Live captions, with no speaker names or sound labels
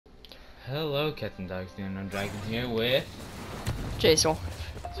Hello, cats and dogs, and I'm Dragon here with... Jason.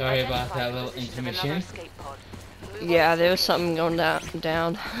 Sorry about that little intermission. Yeah, there was something going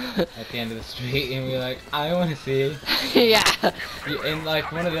down. At the end of the street, and we were like, I want to see. Yeah. In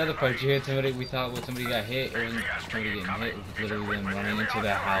like one of the other parts, you heard somebody, we thought when somebody got hit, it wasn't somebody getting hit, it was literally them running into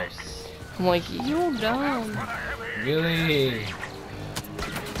their house. I'm like, you're dumb. Really?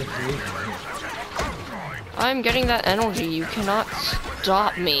 I'm getting that energy. You cannot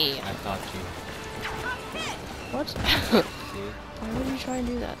stop me. I thought you. What? See? Why would you try and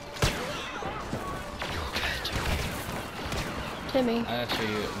do that? Timmy. I'll show you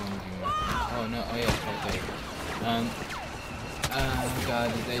when you want. Oh no, oh yeah, it's right there. Oh god,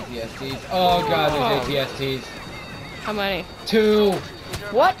 there's ATSTs. Oh god, there's ATSTs. How many? 2!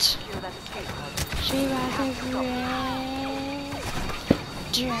 What? She was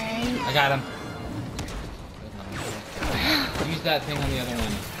I got him. Use that thing on the other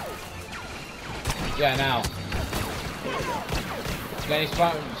one. Yeah, now. Got any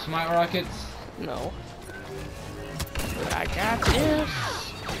smart rockets? No. But I got this.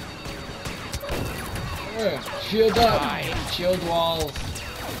 Shield up! Shield walls.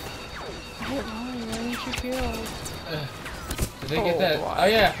 Did they get that? Oh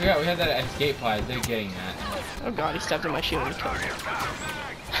yeah, I forgot we had that escape pod. They're getting that. Oh god, he stepped on my shield and killed me.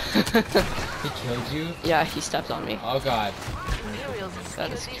 He killed you? Yeah, he stepped on me. Oh god.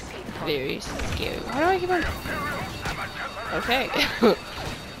 That is very scary. Why do I keep on... Okay.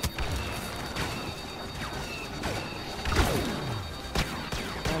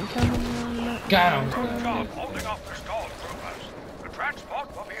 I'm coming on. Got him! Holding off the stormtroopers. The transport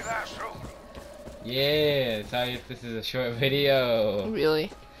will be there soon. Yeah, sorry if this is a short video. Really?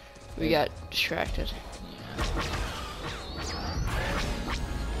 We got distracted.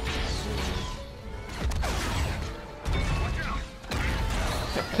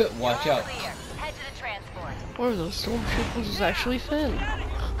 Watch out. Head to the transport. One of those stormtroopers is actually Finn.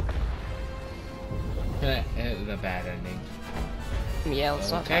 It was a bad ending. Yeah, let's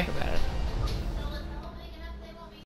not talk about it.